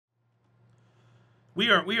We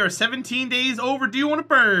are 17 days overdue on a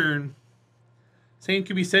burn. Same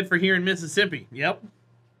could be said for here in Mississippi. Yep.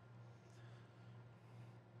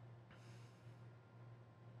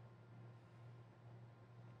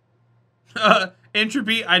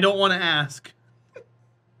 Entropy, I don't want to ask.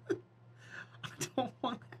 I don't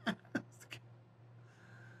want to ask.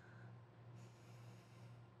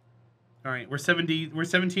 All right, we're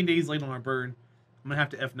 17 days late on our burn. I'm gonna have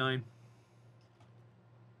to F9.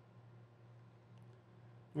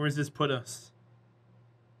 Where does this put us?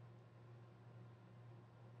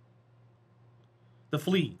 The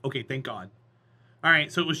flea. Okay, thank God. All right,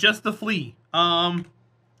 so it was just the flea. But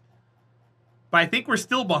I think we're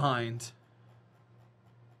still behind.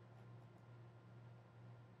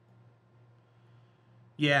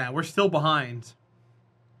 Yeah, we're still behind.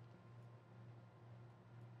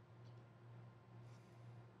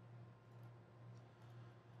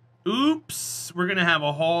 Oops, we're gonna have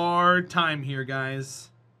a hard time here, guys.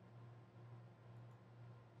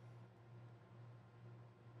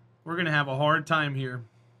 We're gonna have a hard time here.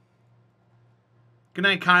 Good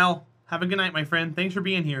night, Kyle. Have a good night, my friend. Thanks for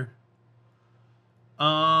being here.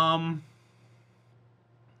 Oh,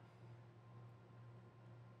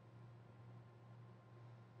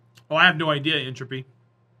 I have no idea, Entropy.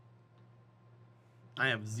 I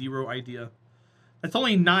have zero idea. That's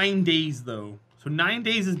only 9 days, though. So 9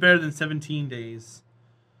 days is better than 17 days.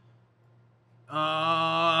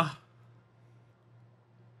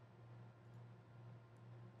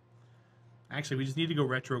 Actually, we just need to go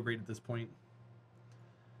retrograde at this point.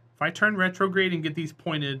 If I turn retrograde and get these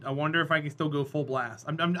pointed, I wonder if I can still go full blast.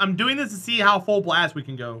 I'm doing this to see how full blast we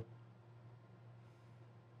can go.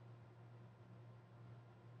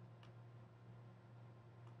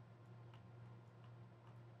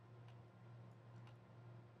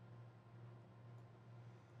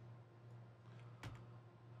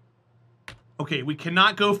 Okay, we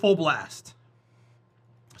cannot go full blast.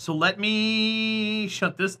 So let me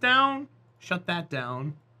shut this down. Shut that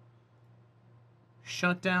down.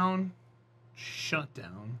 Shut down. Shut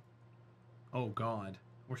down. Oh, God.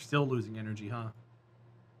 We're still losing energy, huh?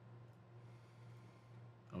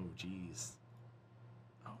 Oh, jeez.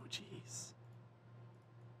 Oh, jeez.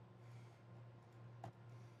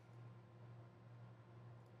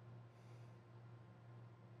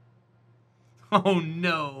 Oh,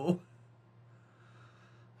 no.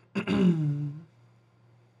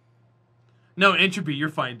 No, Entropy, you're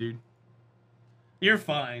fine, dude. You're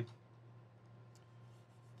fine.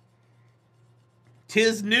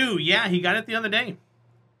 Tis new. Yeah, he got it the other day.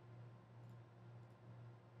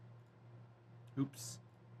 Oops.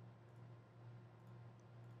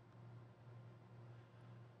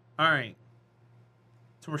 All right.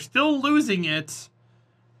 So we're still losing it.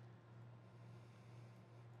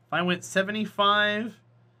 If I went 75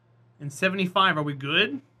 and 75, are we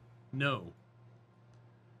good? No.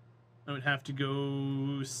 I would have to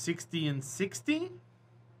go 60 and 60.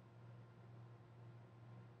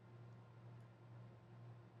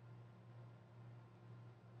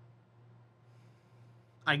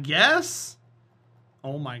 I guess?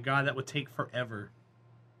 Oh my God, that would take forever.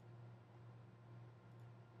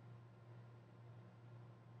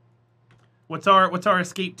 What's our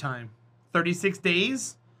escape time? 36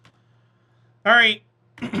 days? All right.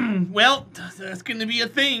 Well, that's going to be a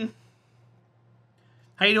thing.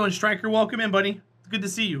 How you doing, Striker? Welcome in, buddy. It's good to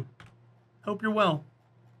see you. Hope you're well.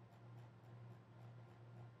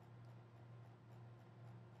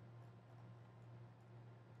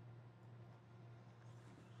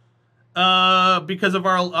 Because of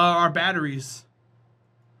our batteries.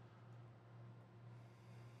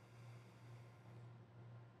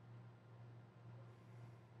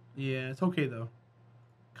 Yeah, it's okay though.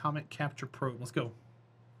 Comet Capture Probe. Let's go.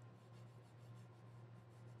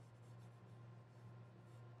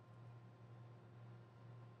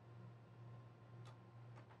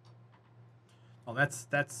 Oh,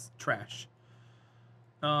 that's trash.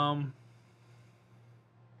 Did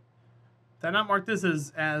I not mark this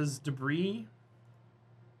as debris?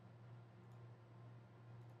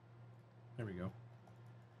 There we go.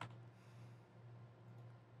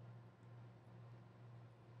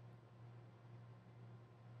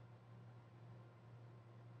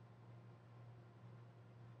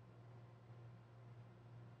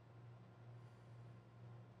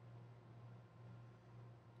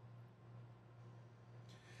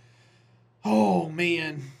 Oh,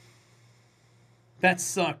 man. That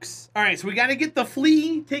sucks. All right, so we got to get the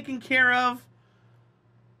flea taken care of.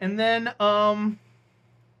 And then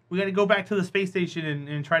we got to go back to the space station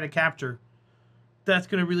and try to capture. That's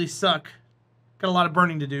going to really suck. Got a lot of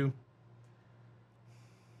burning to do.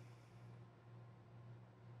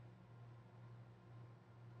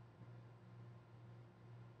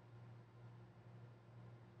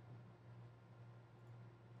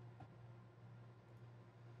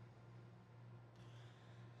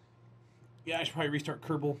 Yeah, I should probably restart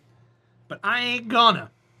Kerbal. But I ain't gonna.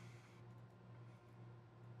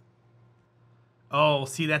 Oh,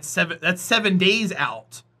 see, that's 7 days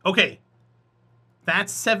out. Okay.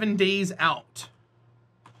 That's 7 days out.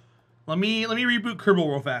 Let me reboot Kerbal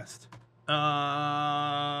real fast.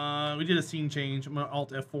 We did a scene change. I'm gonna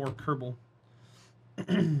Alt F4 Kerbal.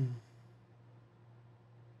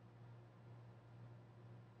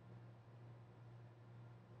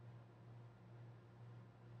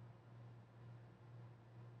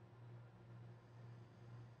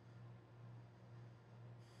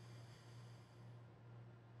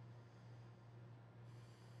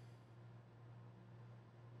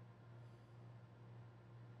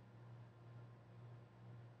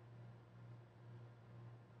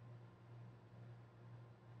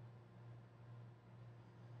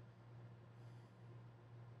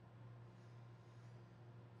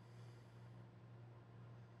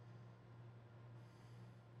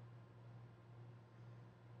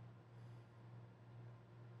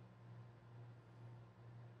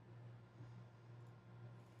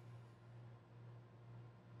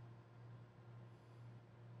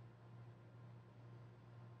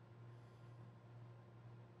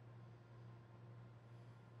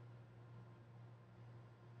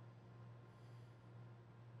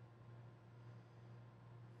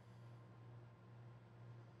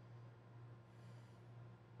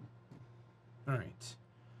 All right.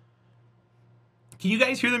 Can you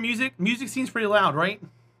guys hear the music? Music seems pretty loud, right?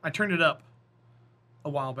 I turned it up a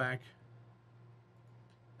while back.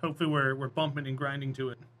 Hopefully we're bumping and grinding to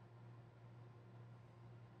it.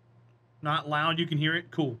 Not loud, you can hear it?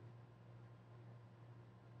 Cool.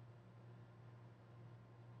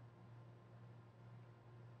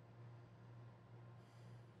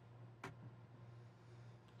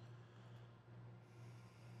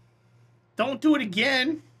 Don't do it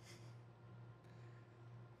again.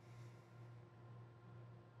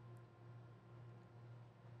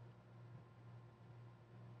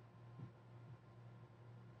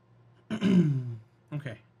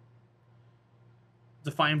 Okay.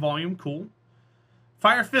 Define volume, cool.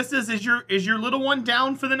 Fire Fistus, is your little one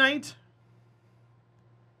down for the night?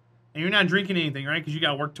 And you're not drinking anything, right? Because you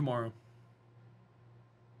got work tomorrow.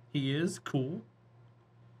 He is, cool.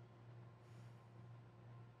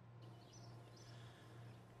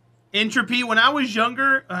 Entropy, when I was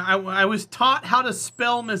younger, I was taught how to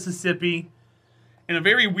spell Mississippi in a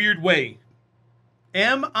very weird way.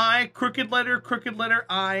 M-I, crooked letter,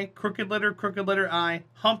 I, crooked letter, I,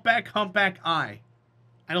 humpback, I.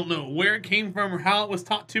 I don't know where it came from or how it was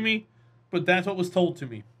taught to me, but that's what was told to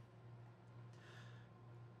me.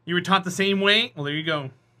 You were taught the same way? Well, there you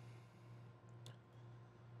go.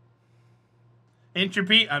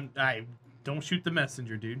 Entropy, I don't shoot the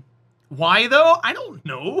messenger, dude. Why, though? I don't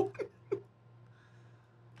know.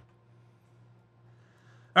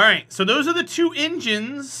 All right, so those are the two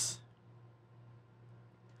engines.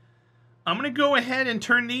 I'm going to go ahead and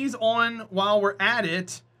turn these on while we're at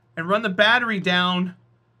it and run the battery down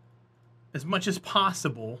as much as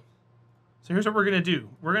possible. So here's what we're going to do.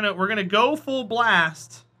 We're going to go full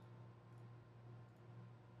blast.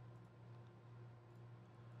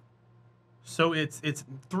 So it's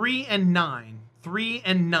 3 and 9. 3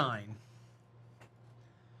 and 9.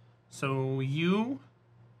 So you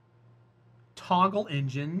toggle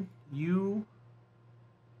engine, you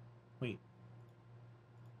wait.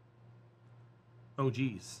 Oh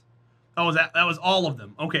geez. Oh, that was all of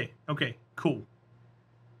them. Okay, cool.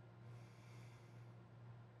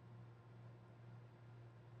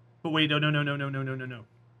 But wait, no.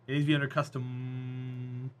 It needs to be under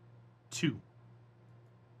custom 2.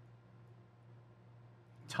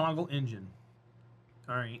 Toggle engine.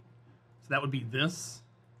 All right. So that would be this.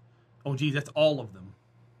 Oh geez, that's all of them.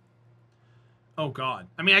 Oh god.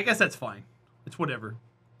 I mean, I guess that's fine. It's whatever.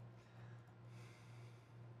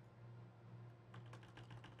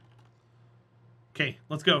 Okay,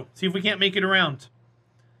 let's go. See if we can't make it around.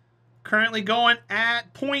 Currently going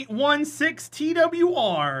at 0.16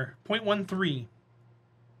 TWR. 0.13.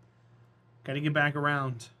 Got to get back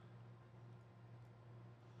around.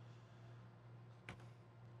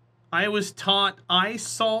 I was taught I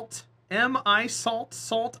salt, I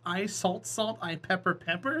salt, I salt, I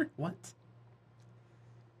pepper. What?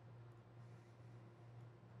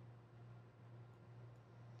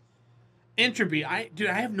 Entropy. Dude,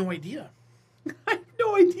 I have no idea. I have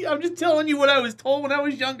no idea. I'm just telling you what I was told when I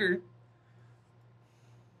was younger.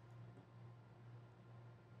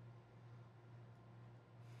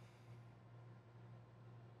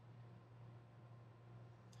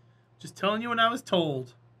 Just telling you what I was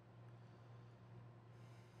told.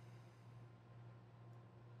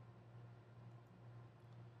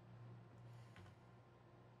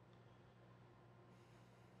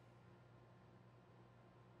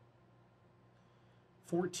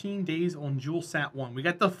 14 days on Jewel Sat 1. We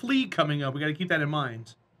got the flea coming up. We got to keep that in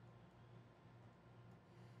mind.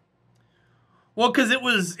 Well, because it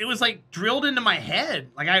was like drilled into my head.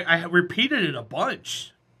 Like I repeated it a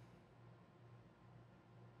bunch.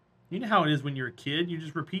 You know how it is when you're a kid. You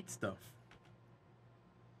just repeat stuff.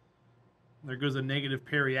 There goes a negative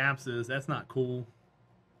periapsis. That's not cool.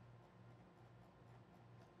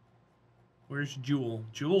 Where's Jewel?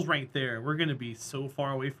 Jewel's right there. We're going to be so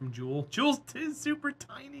far away from Jewel. Jewel's super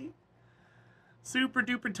tiny. Super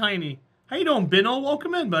duper tiny. How you doing, Binnell?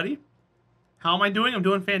 Welcome in, buddy. How am I doing? I'm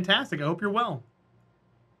doing fantastic. I hope you're well.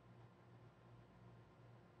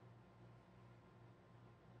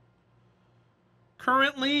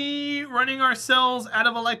 Currently running ourselves out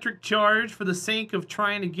of electric charge for the sake of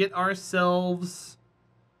trying to get ourselves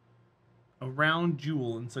around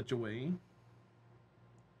Jewel in such a way.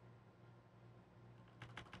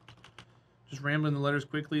 Just rambling the letters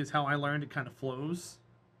quickly is how I learned. It kind of flows.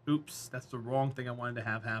 Oops, that's the wrong thing I wanted to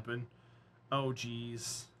have happen. Oh,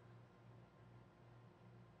 geez.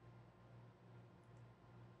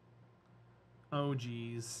 Oh,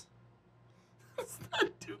 geez. Let's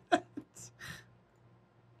not do that.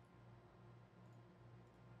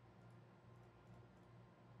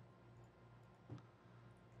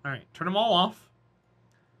 All right, turn them all off.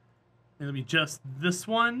 It'll be just this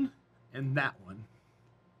one and that one.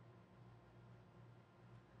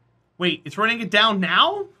 Wait, it's running it down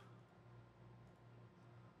now?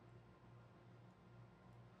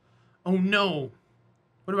 Oh no.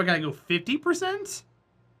 What do I gotta go, 50%?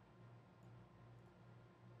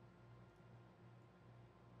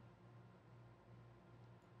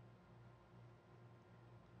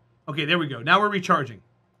 Okay, there we go. Now we're recharging.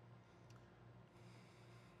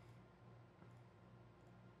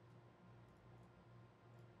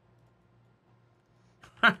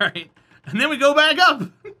 All right, and then we go back up.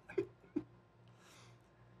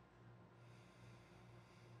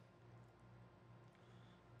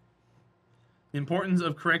 The importance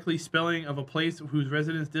of correctly spelling of a place whose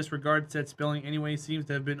residents disregard said spelling anyway seems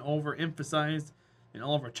to have been overemphasized in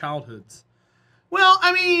all of our childhoods. Well,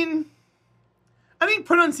 I mean, I think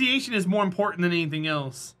pronunciation is more important than anything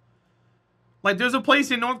else. Like, there's a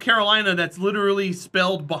place in North Carolina that's literally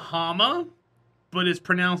spelled Bahama, but it's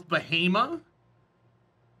pronounced Bahama.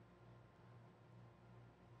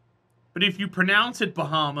 But if you pronounce it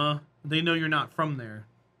Bahama, they know you're not from there.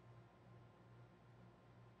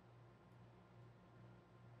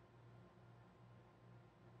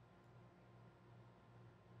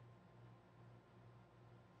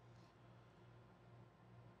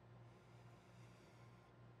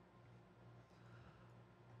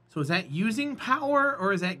 So is that using power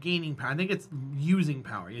or is that gaining power? I think it's using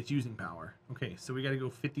power. It's using power. Okay, so we got to go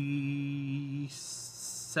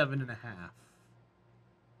 57.5.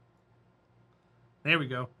 There we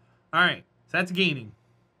go. All right, so that's gaining.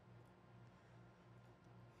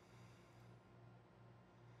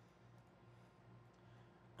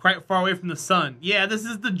 Quite far away from the sun. Yeah, this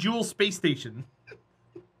is the Jewel space station.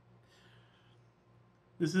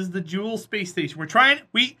 This is the Jewel space station. We're trying...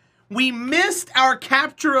 We missed our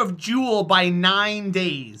capture of Jewel by 9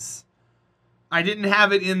 days. I didn't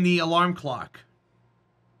have it in the alarm clock.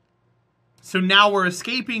 So now we're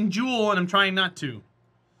escaping Jewel, and I'm trying not to.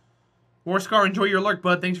 Warscar, enjoy your lurk,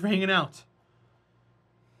 bud. Thanks for hanging out.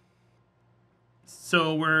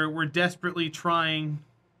 So we're desperately trying...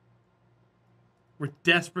 We're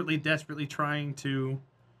desperately trying to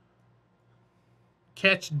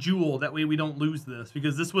catch Jewel. That way we don't lose this.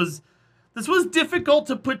 Because this was difficult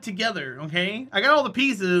to put together, okay? I got all the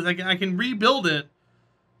pieces. I can rebuild it.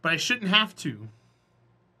 But I shouldn't have to.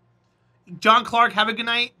 John Clark, have a good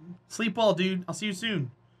night. Sleep well, dude. I'll see you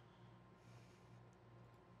soon.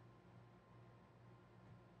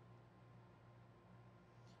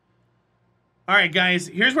 Alright, guys.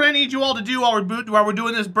 Here's what I need you all to do while we're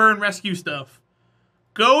doing this burn rescue stuff.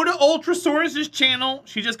 Go to Ultrasaurus' channel.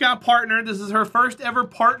 She just got partnered. This is her first ever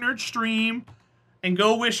partnered stream. And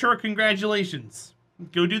go wish her congratulations.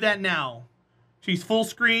 Go do that now. She's full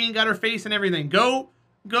screen, got her face and everything. Go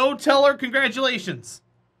tell her congratulations.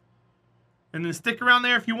 And then stick around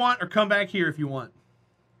there if you want, or come back here if you want.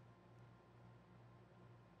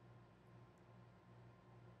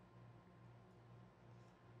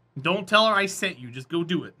 Don't tell her I sent you. Just go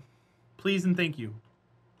do it. Please and thank you.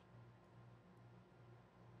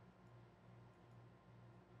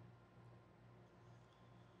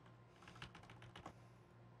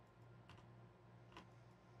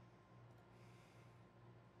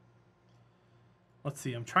 Let's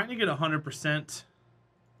see. I'm trying to get 100%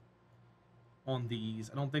 on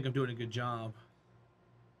these. I don't think I'm doing a good job.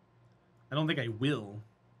 I don't think I will.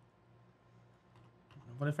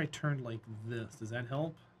 What if I turned like this? Does that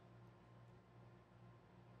help?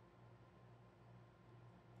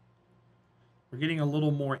 We're getting a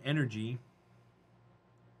little more energy.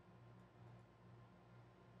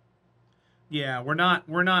 Yeah, we're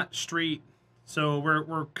not straight, so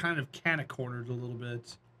we're kind of cornered a little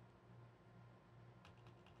bit.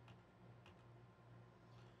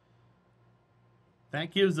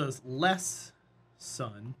 That gives us less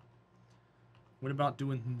sun. What about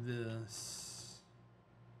doing this?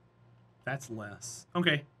 That's less.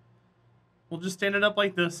 Okay. We'll just stand it up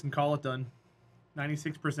like this and call it done.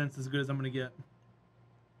 96% is as good as I'm going to get.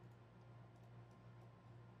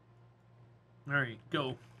 All right,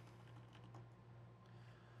 go.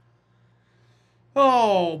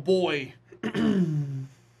 Oh, boy. So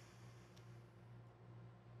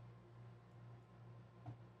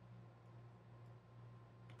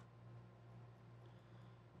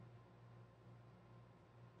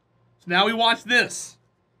now we watch this.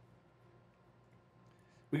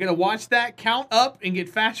 We got to watch that count up and get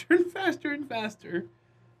faster and faster and faster.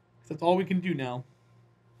 That's all we can do now.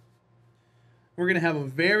 We're going to have a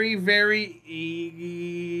very, very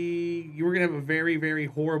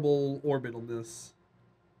horrible orbit on this.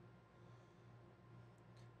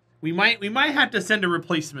 We might have to send a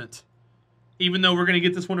replacement. Even though we're going to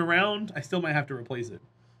get this one around, I still might have to replace it.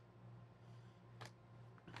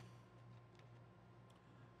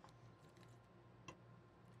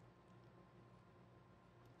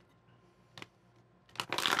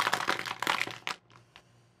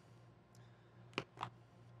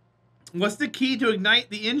 What's the key to ignite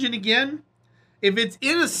the engine again? If it's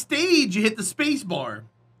in a stage, you hit the space bar.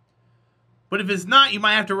 But if it's not, you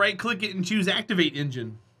might have to right-click it and choose Activate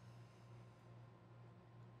Engine.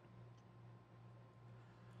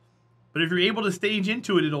 But if you're able to stage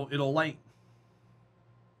into it, it'll light.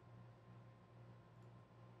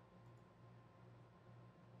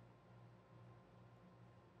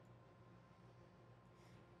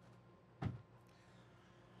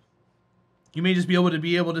 You may just be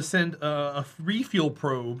able to send a refuel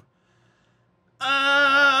probe.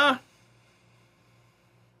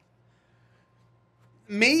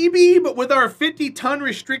 Maybe, but with our 50-ton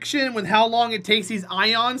restriction, with how long it takes these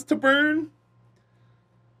ions to burn,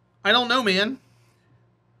 I don't know, man.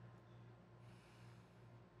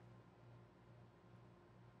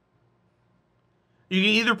 You can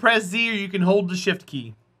either press Z or you can hold the shift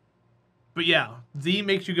key. But yeah, Z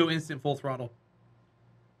makes you go instant full throttle.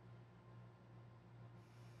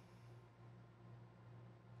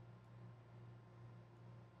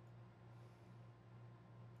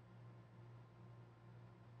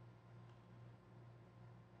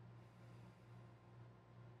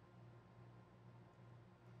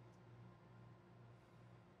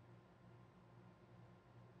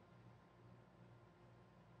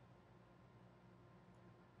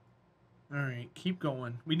 All right, keep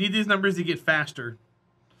going. We need these numbers to get faster.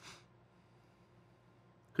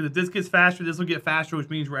 Because if this gets faster, this will get faster, which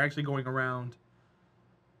means we're actually going around.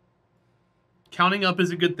 Counting up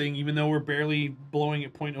is a good thing, even though we're barely blowing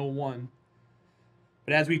at 0.01.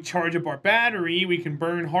 But as we charge up our battery, we can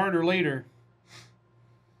burn harder later.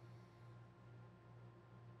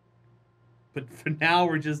 But for now,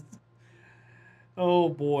 we're just... Oh,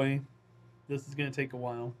 boy. This is going to take a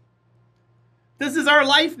while. This is our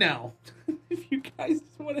life now. If you guys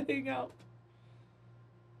just want to hang out.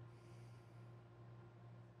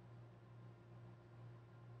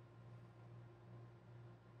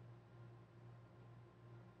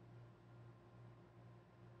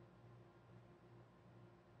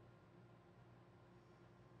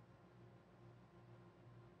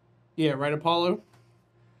 Yeah, right, Apollo?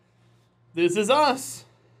 This is us.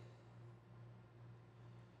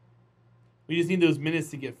 We just need those minutes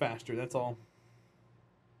to get faster, that's all.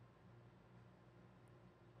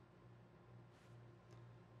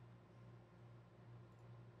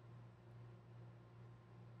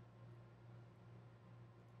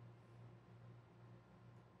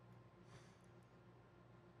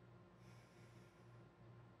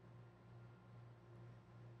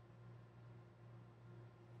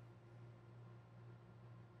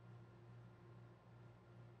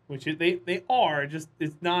 Which they are, just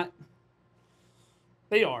it's not.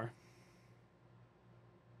 They are.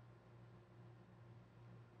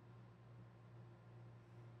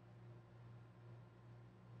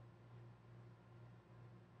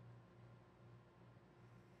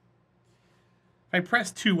 If I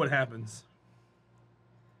press 2, what happens?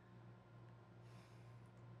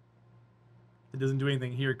 It doesn't do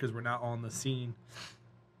anything here because we're not on the scene.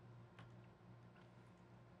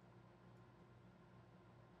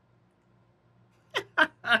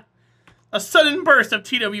 A sudden burst of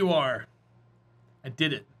TWR. I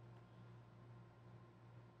did it.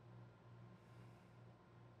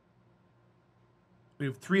 We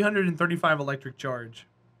have 335 electric charge.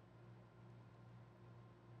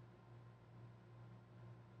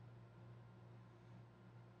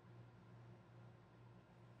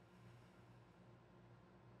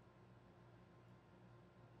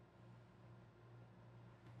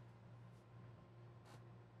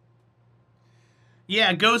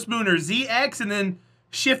 Yeah, Ghost Mooner, ZX, and then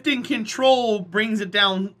shifting control brings it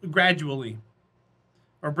down gradually.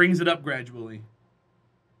 Or brings it up gradually.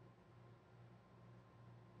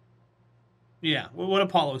 Yeah, what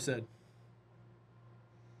Apollo said.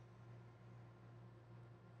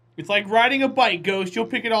 It's like riding a bike, Ghost. You'll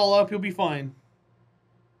pick it all up. You'll be fine.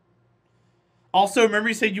 Also, remember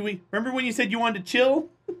when you said you wanted to chill?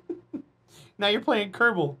 Now you're playing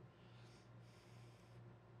Kerbal.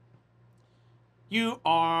 You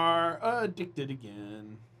are addicted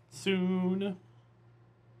again. Soon.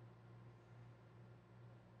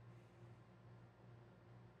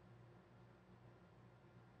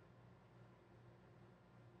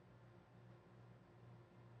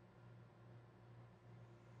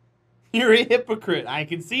 You're a hypocrite. I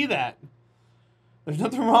can see that. There's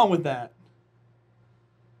nothing wrong with that.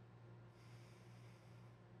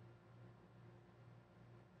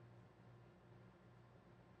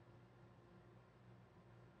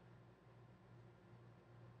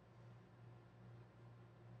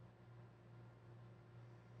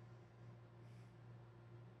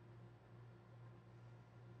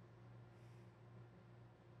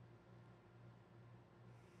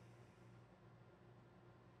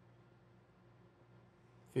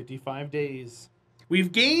 $55 days.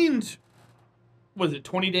 We've gained, was it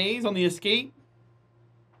 20 days on the escape?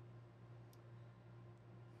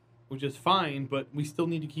 Which is fine, but we still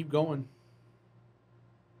need to keep going.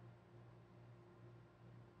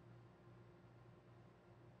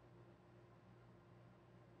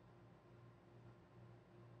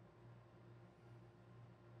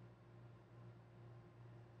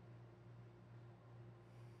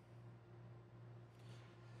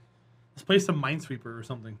 Let's play some Minesweeper or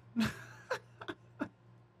something.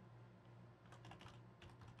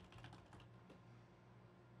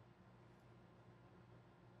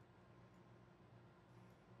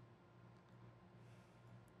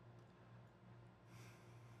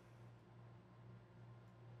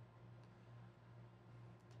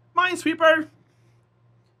 Minesweeper!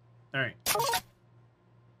 Alright.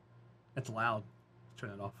 That's loud. Let's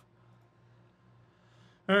turn that off.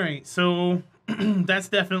 Alright, so that's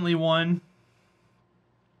definitely one.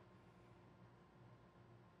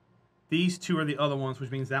 These two are the other ones,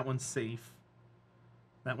 which means that one's safe.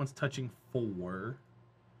 That one's touching 4.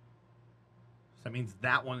 So that means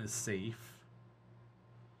that one is safe.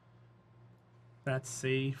 That's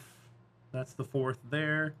safe. That's the 4th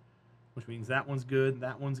there, which means that one's good.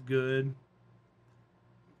 That one's good.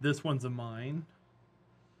 This one's a mine.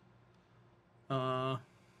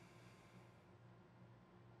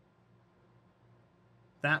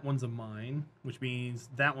 That one's a mine, which means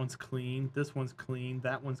that one's clean. This one's clean.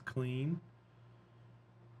 That one's clean.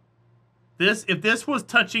 If this was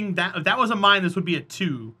touching that, if that was a mine, this would be a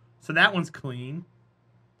 2. So that one's clean,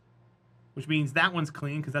 which means that one's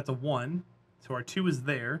clean because that's a 1. So our 2 is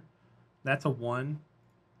there. That's a 1.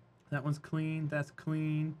 That one's clean. That's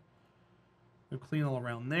clean. They're clean all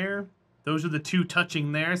around there. Those are the 2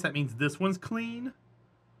 touching there. So that means this one's clean.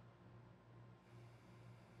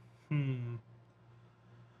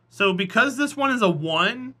 So because this one is a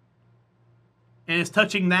 1 and it's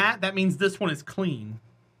touching that, that means this one is clean.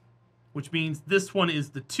 Which means this one is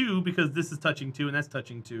the 2 because this is touching 2 and that's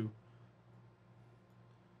touching 2.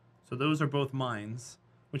 So those are both mines.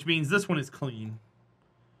 Which means this one is clean.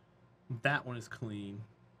 That one is clean.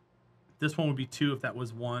 This one would be 2 if that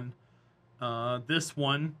was 1. This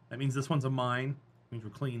one, that means this one's a mine. That means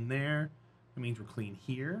we're clean there. That means we're clean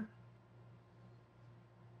here.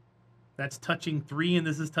 That's touching 3 and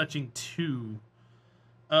this is touching 2.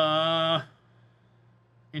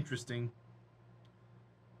 Interesting.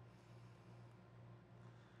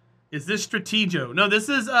 Is this Stratego? No, this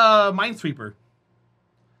is Minesweeper.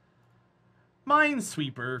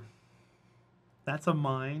 Minesweeper. That's a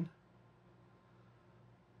mine.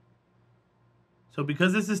 So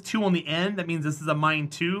because this is 2 on the end, that means this is a mine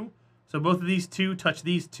 2. So both of these 2 touch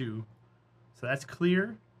these 2. So that's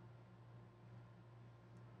clear.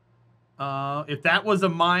 If that was a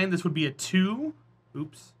mine, this would be a 2.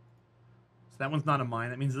 Oops. So that one's not a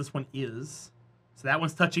mine. That means this one is. So that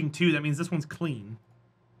one's touching 2. That means this one's clean.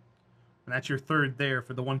 And that's your 3rd there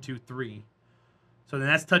for the 1, 2, 3. So then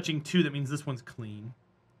that's touching 2. That means this one's clean.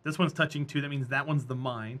 This one's touching 2. That means that one's the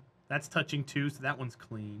mine. That's touching 2, so that one's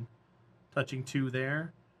clean. Touching 2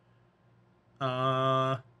 there.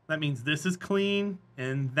 That means this is clean,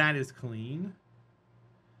 and that is clean.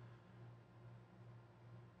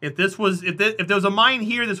 If there was a mine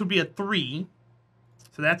here, this would be a 3.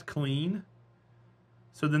 So that's clean.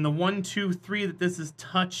 So then the 1, 2, 3 that this is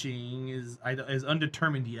touching is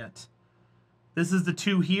undetermined yet. This is the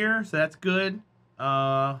 2 here, so that's good.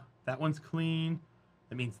 That one's clean.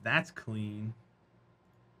 That means that's clean.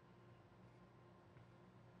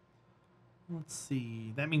 Let's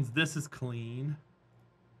see. That means this is clean.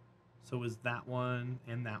 So is that one,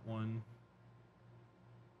 and that one,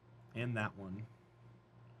 and that one.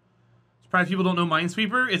 Surprised people don't know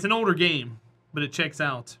Minesweeper. It's an older game, but it checks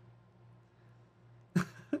out.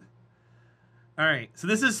 Alright, so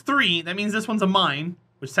this is 3. That means this one's a mine,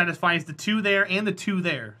 which satisfies the 2 there and the 2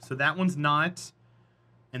 there. So that one's not,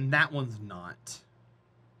 and that one's not.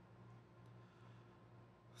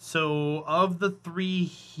 So of the 3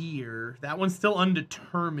 here, that one's still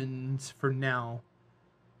undetermined for now.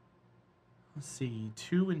 Let's see,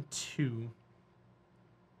 2 and 2.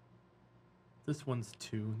 This one's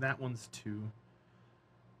 2. That one's 2.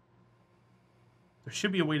 There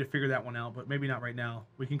should be a way to figure that one out, but maybe not right now.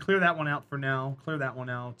 We can clear that one out for now. Clear that one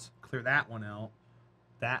out. Clear that one out.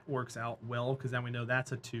 That works out well, because then we know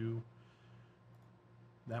that's a 2.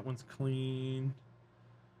 That one's clean.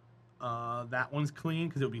 That one's clean,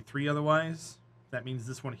 because it would be 3 otherwise. That means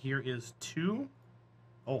this one here is 2.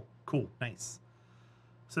 Oh, cool. Nice.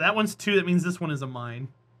 So that one's 2. That means this one is a mine.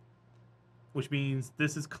 Which means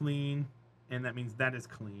this is clean. And that means that is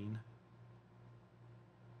clean.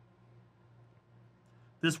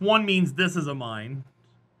 This 1 means this is a mine.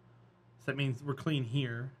 So that means we're clean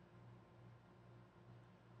here.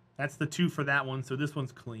 That's the 2 for that one. So this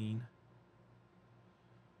one's clean.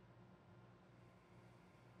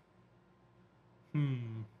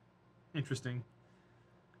 Interesting.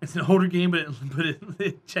 It's an older game, but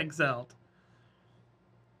it checks out.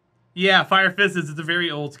 Yeah, Fire Fist is a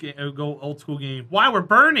very old school game. Why? We're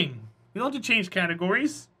burning. We don't have to change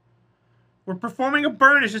categories. We're performing a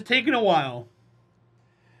burn. It's just taking a while.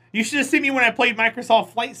 You should have seen me when I played Microsoft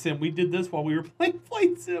Flight Sim. We did this while we were playing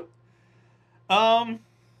Flight Sim.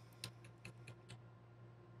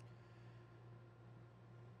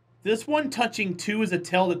 This one touching 2 is a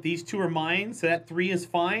tell that these 2 are mine, so that 3 is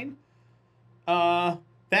fine.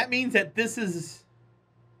 That means that this is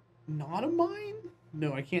not a mine?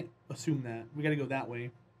 No, I can't assume that. We gotta go that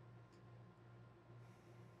way.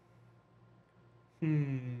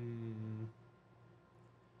 I'm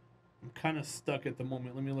kind of stuck at the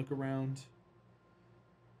moment. Let me look around.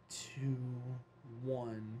 2,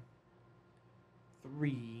 1,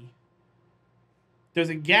 3. There's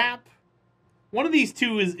a gap. One of these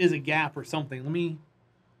 2 is a gap or something. There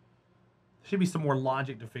should be some more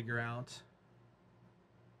logic to figure out.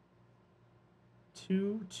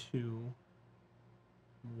 2, 2,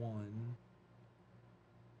 1,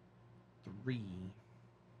 3.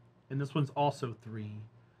 And this one's also 3.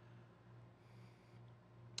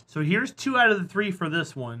 So here's 2 out of the 3 for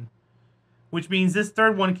this one, which means this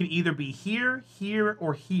third one can either be here, here,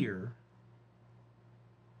 or here.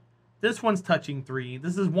 This one's touching 3.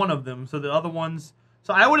 This is one of them, so the other ones...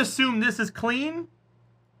 So I would assume this is clean.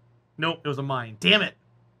 Nope, it was a mine. Damn it.